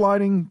 I'm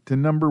sliding to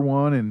number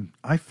 1, and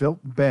I felt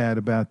bad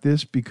about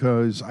this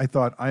because I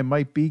thought I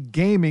might be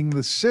gaming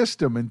the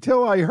system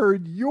until I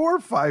heard your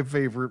 5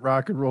 favorite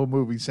rock and roll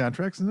movie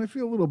soundtracks, and I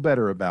feel a little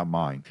better about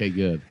mine. Okay,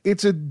 good.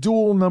 It's a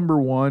dual number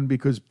 1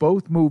 because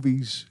both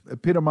movies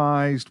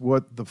epitomized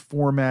what the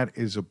format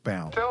is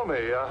about. Tell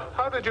me,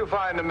 how did you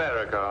find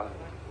America?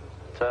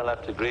 So I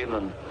left to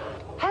Greenland.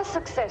 Has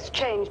success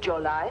changed your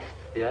life?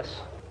 Yes?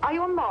 Are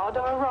you a mod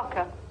or a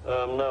rocker?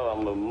 No,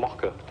 I'm a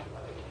mocker.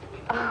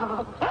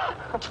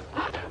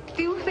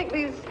 Do you think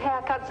these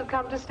haircuts have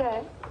come to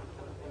stay?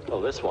 Well,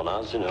 this one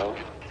has, you know.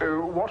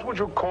 What would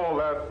you call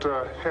that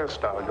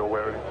hairstyle you're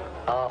wearing?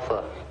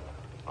 Arthur.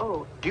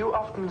 Oh. Do you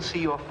often see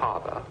your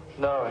father?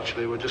 No,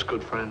 actually, we're just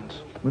good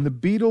friends. When the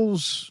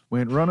Beatles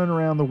went running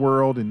around the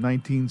world in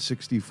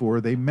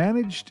 1964, they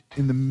managed,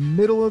 in the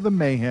middle of the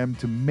mayhem,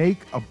 to make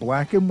a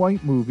black and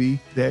white movie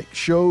that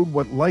showed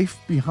what life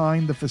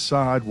behind the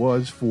facade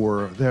was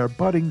for their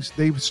buddings.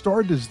 They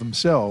starred as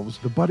themselves,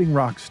 the budding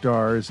rock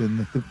stars,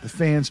 and the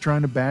fans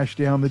trying to bash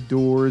down the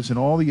doors and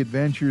all the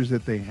adventures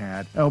that they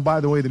had. Oh, by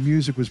the way, the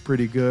music was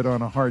pretty good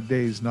on A Hard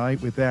Day's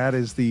Night with that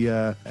as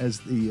the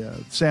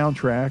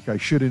soundtrack. I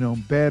Should Have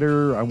Known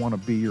Better, I Want to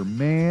Be Your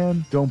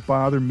Man, Don't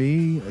Bother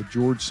Me, a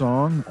George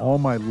song, All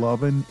My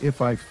Lovin',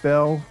 If I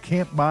Fell,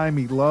 Can't Buy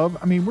Me Love.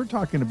 I mean, we're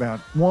talking about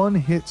one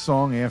hit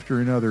song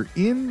after another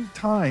in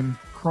time,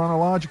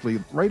 chronologically,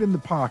 right in the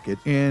pocket,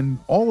 and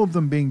all of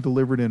them being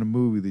delivered in a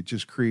movie that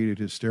just created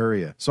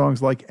hysteria. Songs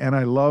like And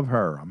I Love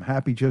Her, I'm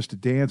Happy Just to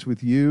Dance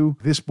with You,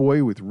 This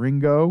Boy with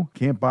Ringo,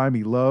 Can't Buy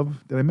Me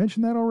Love. Did I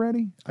mention that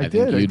already? I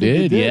think you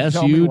did. Yes,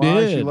 Tell Me you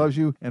Why did. She Loves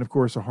You, and of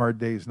course A Hard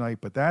Day's Night.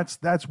 But that's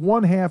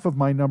one half of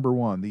my number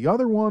one. The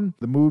other one,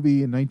 the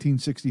movie in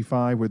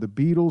 1965 where the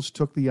Beatles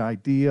took the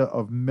idea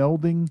of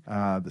melding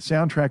the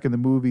soundtrack and the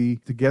movie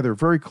together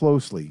very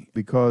closely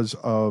because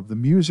of the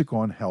music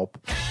on Help.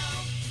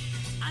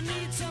 I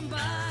need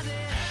somebody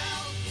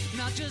help,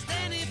 not just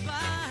anybody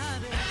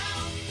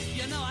help.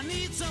 You know I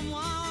need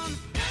someone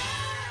help.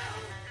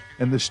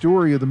 And the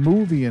story of the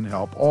movie and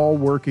Help all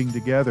working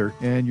together.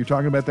 And you're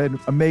talking about that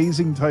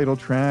amazing title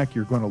track,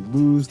 You're Going to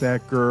Lose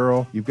That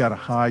Girl, You've Got to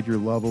Hide Your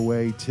Love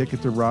Away,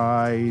 Ticket to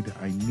Ride,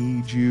 I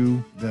Need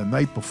You, The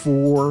Night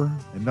Before,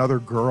 Another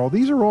Girl.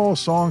 These are all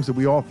songs that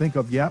we all think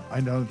of. Yep,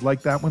 I know,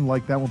 like that one,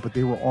 but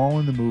they were all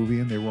in the movie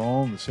and they were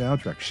all in the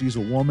soundtrack. She's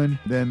a Woman,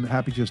 then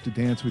Happy Just to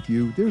Dance with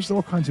You. There's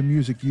all kinds of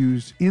music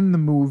used in the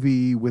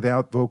movie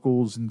without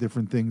vocals and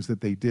different things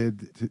that they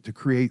did to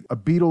create a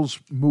Beatles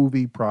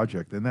movie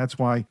project. And that's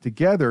why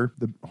together,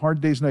 the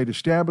Hard Day's Night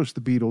established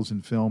the Beatles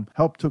in film,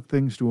 Help took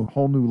things to a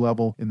whole new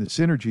level in the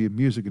synergy of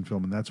music and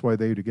film, and that's why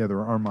they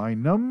together are my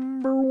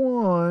number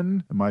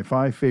one, and my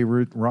 5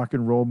 favorite rock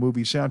and roll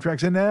movie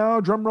soundtracks. And now,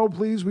 drum roll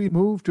please, we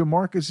move to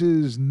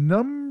Marcus's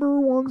number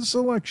one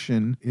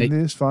selection in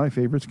this 5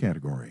 favorites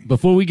category.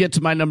 Before we get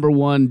to my number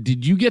one,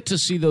 did you get to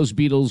see those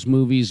Beatles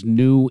movies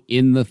new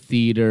in the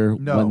theater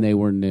when they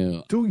were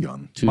new? Too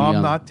young. Too Mom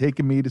young. not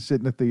taking me to sit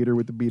in the theater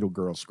with the Beatle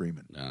girl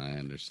screaming. I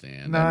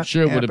understand. Not I'm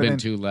sure it would have been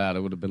happening. too loud. It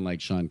would have been like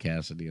Sean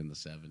Cassidy in the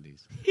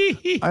 70s.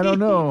 I don't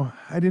know.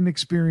 I didn't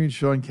experience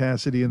Sean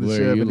Cassidy in the Were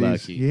 70s. you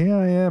lucky? Yeah,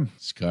 I am.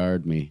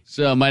 Scarred me.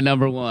 So my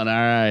number one, all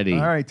righty.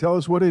 All right, tell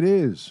us what it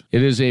is.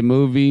 It is a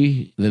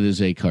movie that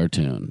is a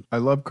cartoon. I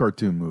love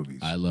cartoon movies.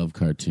 I love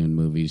cartoon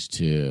movies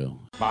too.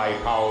 My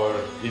power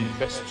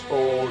infests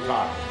all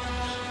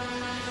times,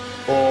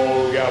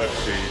 all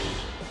galaxies,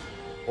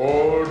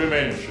 all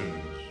dimensions.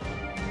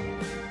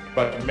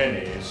 But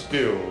many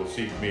still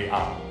seek me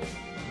out.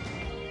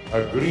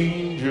 A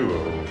green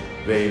jewel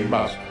they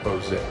must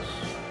possess.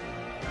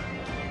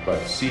 But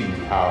see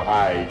how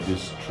I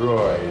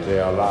destroy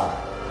their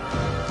lives.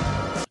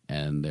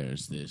 And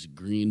there's this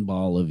green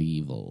ball of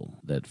evil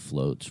that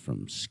floats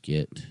from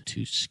skit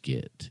to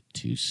skit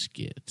to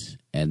skit.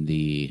 And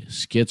the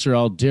skits are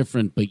all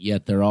different, but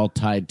yet they're all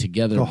tied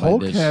together. The by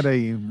Hulk this had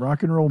a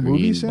rock and roll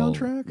movie green ball.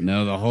 soundtrack?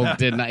 No, the Hulk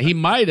did not. He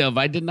might have.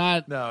 I did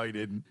not. No, he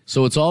didn't.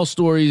 So it's all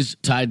stories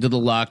tied to the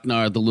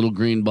Lochnar, the little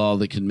green ball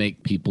that can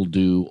make people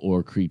do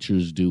or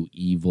creatures do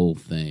evil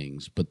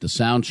things. But the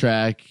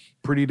soundtrack,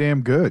 pretty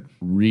damn good.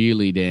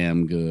 Really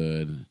damn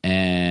good.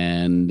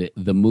 And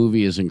the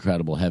movie is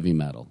incredible. Heavy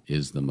Metal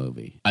is the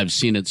movie. I've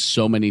seen it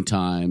so many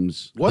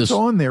times. What's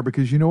on there?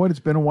 Because you know what? It's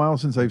been a while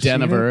since I've Den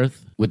seen of it.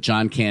 Earth with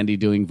John Candy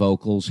doing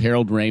vocals.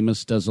 Harold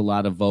Ramis does a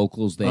lot of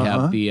vocals. They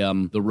have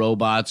the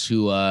robots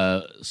who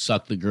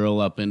suck the girl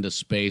up into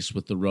space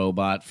with the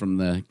robot from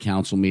the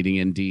council meeting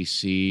in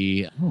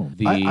D.C.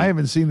 I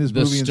haven't seen this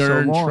movie in so long.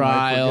 The Stern I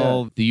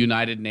Trial, forget. the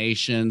United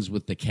Nations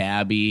with the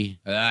cabbie.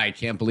 I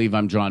can't believe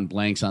I'm drawing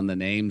blanks on the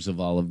names of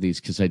all of these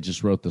because I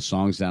just wrote the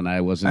songs down.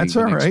 I wasn't That's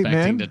even all right, expecting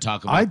man. to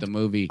talk about the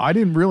movie. I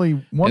didn't really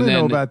want And to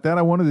know then- about that.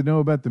 I wanted to know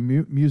about the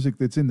music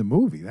that's in the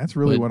movie. That's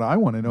really But what I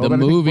want to know the about.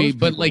 I think movie, most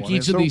but people like want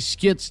each it. of So- these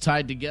skits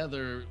tied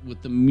together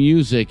with the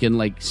music, and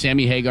like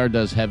Sammy Hagar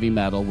does Heavy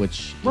Metal,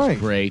 which is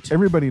great.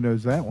 Everybody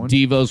knows that one.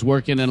 Devo's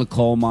working in a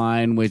coal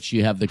mine, which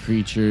you have the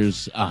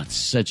creatures. It's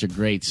such a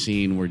great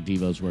scene where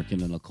Devo's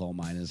working in a coal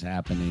mine is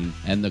happening,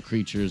 and the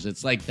creatures.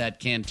 It's like that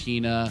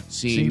cantina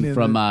Scene scene in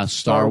from the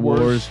Star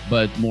Wars,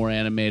 but more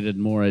animated,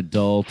 more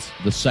adult.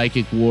 The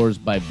Psychic Wars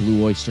by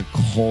Blue Oyster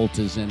Cult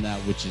is in that,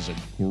 which is a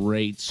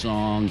great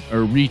song.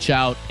 Or Reach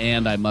Out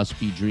and I Must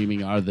Be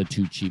Dreaming are the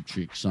two Cheap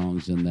Trick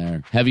songs in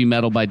there. Heavy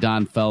Metal by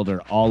Don Felder,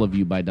 All of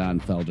You by Don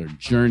Felder,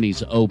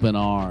 Journey's Open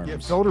Arms. Yeah,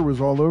 Felder was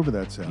all over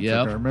that soundtrack.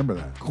 Yep. I remember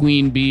that.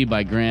 Queen Bee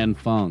by Grand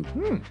Funk.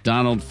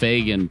 Donald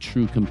Fagen,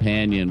 True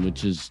Companion,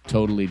 which is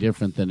totally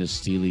different than his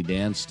Steely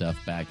Dan stuff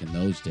back in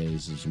those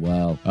days as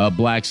well.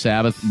 Black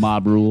Sabbath,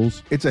 Mob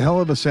Rules. It's a hell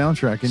of a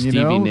soundtrack, and Stevie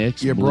you know,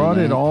 Nicks, you Blue brought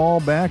it Lamp. all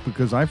back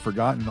because I've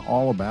forgotten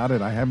all about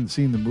it. I haven't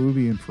seen the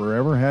movie in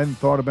forever. Hadn't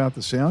thought about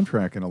the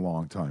soundtrack in a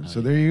long time.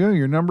 So there you go.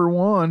 Your number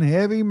one,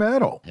 Heavy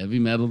Metal. Heavy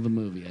Metal, the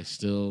movie. I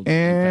still, in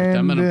And, fact,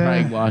 I'm going to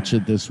probably watch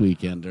it this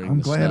weekend during I'm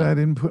the glad stuff. I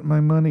didn't put my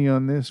money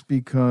on this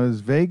because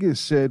Vegas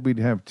said we'd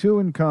have 2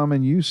 in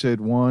common. You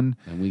said 1.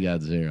 And we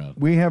got 0.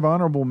 We have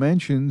honorable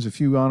mentions, a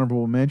few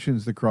honorable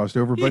mentions that crossed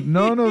over, but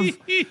none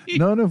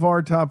of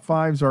our top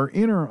 5s are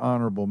inner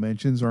honorable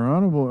mentions. Our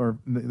honorable are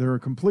they're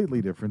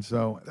completely different.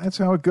 So that's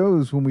how it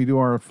goes when we do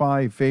our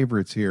 5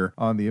 favorites here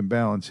on the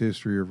Imbalanced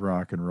History history of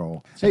rock and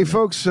roll. Hey,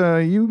 folks,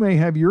 you may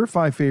have your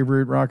 5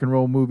 favorite rock and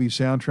roll movie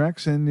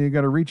soundtracks, and you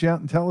got to reach out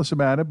and tell us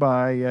about it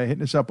by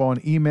hitting us up on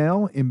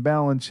email,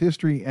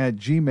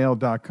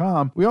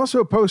 imbalancehistory@gmail.com. We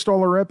also post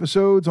all our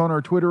episodes on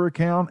our Twitter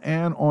account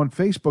and on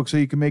Facebook, so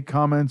you can make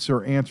comments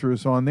or answer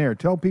us on there.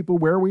 Tell people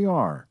where we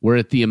are. We're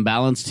at the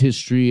Imbalanced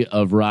History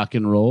of Rock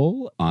and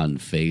Roll on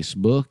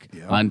Facebook.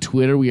 Yep. On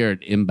Twitter, we are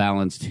at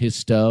Imbalanced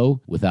Histo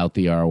without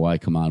the RY.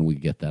 Come on, we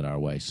get that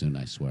RY soon,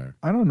 I swear.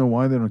 I don't know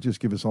why they don't just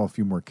give us all a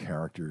few more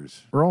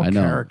characters. We're all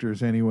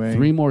characters anyway.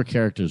 3 more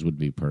characters would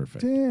be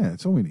perfect. Yeah,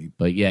 that's all we need.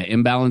 But yeah,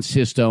 Imbalanced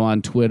Histo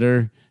on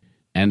Twitter.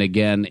 And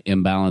again,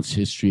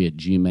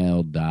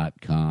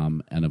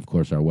 imbalancedhistory@gmail.com. And of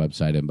course, our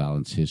website,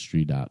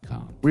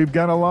 imbalancedhistory.com. We've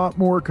got a lot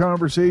more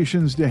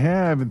conversations to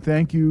have. And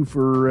thank you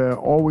for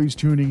always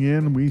tuning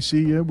in. We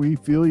see you. We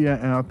feel you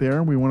out there.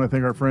 And we want to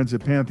thank our friends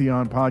at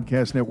Pantheon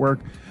Podcast Network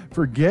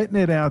for getting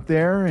it out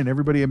there, and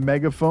everybody at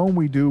Megaphone.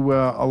 We do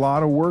a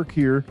lot of work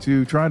here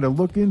to try to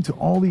look into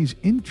all these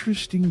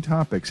interesting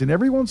topics. And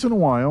every once in a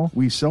while,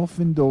 we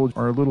self-indulge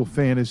our little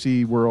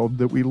fantasy world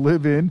that we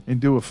live in and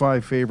do a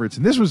 5 favorites.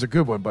 And this was a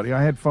good one, buddy.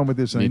 I had fun with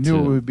this, and I knew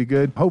it would be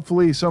good.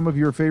 Hopefully, some of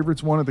your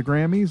favorites won at the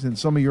Grammys, and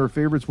some of your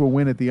favorites will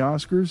win at the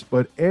Oscars.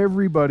 But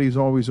everybody's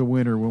always a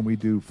winner when we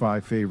do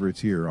 5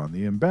 favorites here on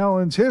the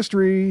Imbalanced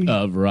History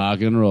of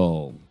Rock and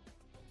Roll.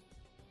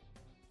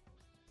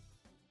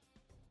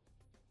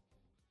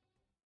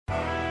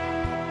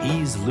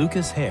 He's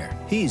Lucas Hare.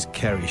 He's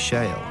Kerry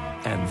Shale.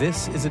 And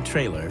this is a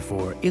trailer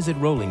for Is It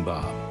Rolling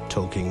Bob?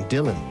 Talking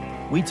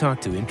Dylan. We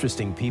talk to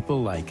interesting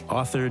people like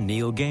author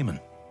Neil Gaiman.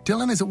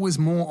 Dylan is always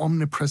more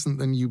omnipresent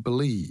than you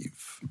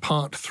believe.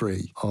 Part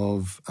 3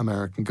 of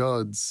American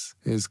Gods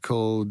is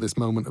called This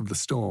Moment of the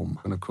Storm.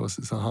 And of course,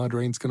 it's a hard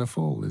rain's gonna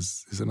fall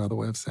is another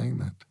way of saying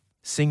that.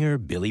 Singer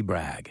Billy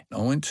Bragg.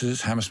 I went to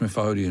Hammersmith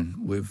Odeon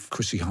with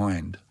Chrissy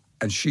Hind,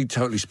 and she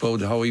totally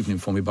spoiled the whole evening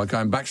for me by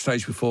going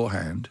backstage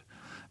beforehand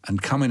and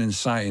coming and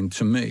saying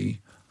to me,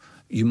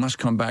 you must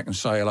come back and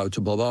say hello to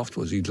Bob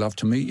afterwards. He'd love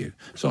to meet you.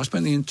 So I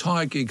spent the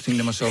entire gig thinking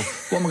to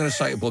myself, what am I going to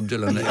say to Bob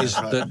Dylan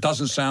that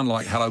doesn't sound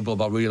like, hello,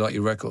 Bob, I really like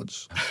your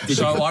records.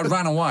 So I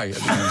ran away at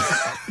the end.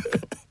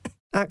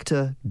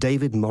 Actor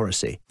David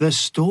Morrissey. Their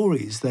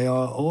stories, they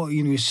are all,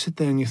 you sit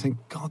there and you think,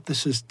 God,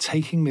 this is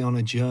taking me on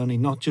a journey,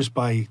 not just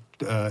by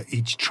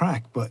each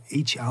track, but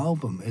each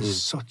album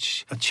is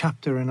such a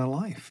chapter in a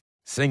life.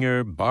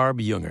 Singer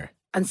Barb Younger.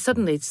 And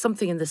suddenly it's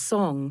something in the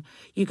song,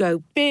 you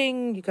go,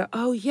 bing, you go,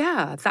 oh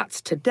yeah,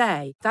 that's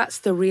today. That's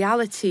the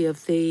reality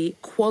of the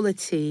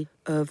quality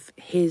of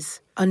his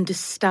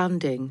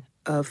understanding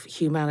of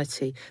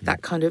humanity,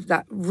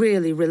 that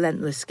really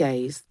relentless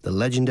gaze. The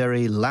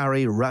legendary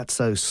Larry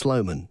Ratso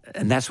Sloman.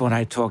 And that's when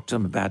I talked to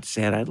him about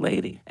Sad-Eyed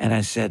Lady. And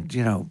I said,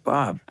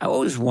 Bob, I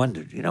always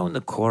wondered, in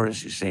the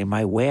chorus you say,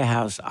 my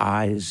warehouse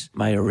eyes,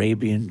 my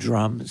Arabian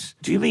drums.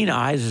 Do you mean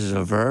eyes as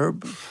a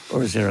verb?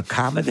 Or is there a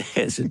comma there?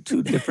 Is it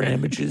 2 different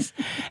images?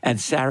 And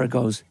Sarah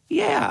goes,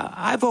 yeah,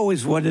 I've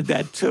always wondered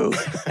that too.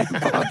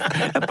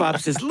 And Bob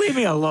says, leave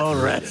me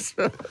alone, Rex.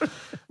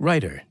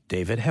 Writer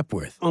David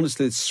Hepworth.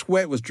 Honestly, the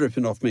sweat was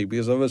dripping off me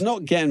because I was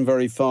not getting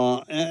very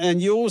far.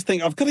 And you always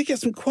think, I've got to get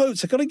some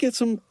quotes, I've got to get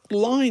some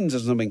lines or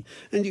something.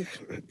 And of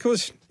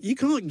course, you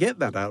can't get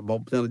that out of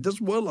Bob Dylan. It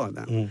doesn't work like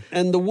that.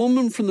 And the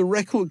woman from the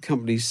record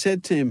company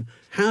said to him,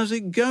 how's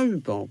it going,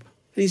 Bob?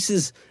 And he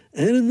says,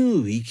 I don't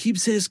know, he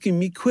keeps asking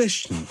me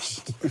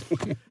questions.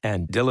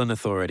 And Dylan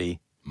authority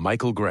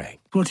Michael Gray.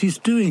 What he's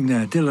doing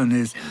there, Dylan,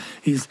 is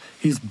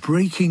he's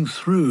breaking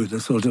through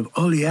the sort of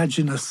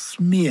oleaginous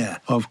smear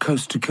of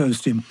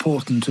coast-to-coast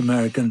important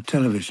American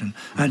television,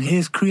 and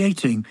he's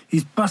busting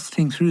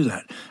through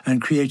that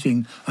and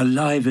creating a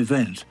live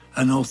event,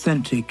 an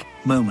authentic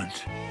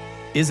moment.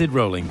 Is It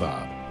Rolling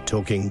Bob?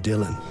 Talking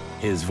Dylan.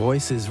 His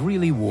voice is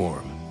really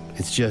warm.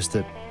 It's just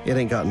that it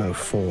ain't got no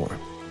form.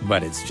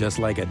 But it's just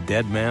like a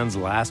dead man's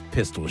last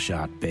pistol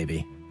shot,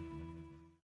 baby.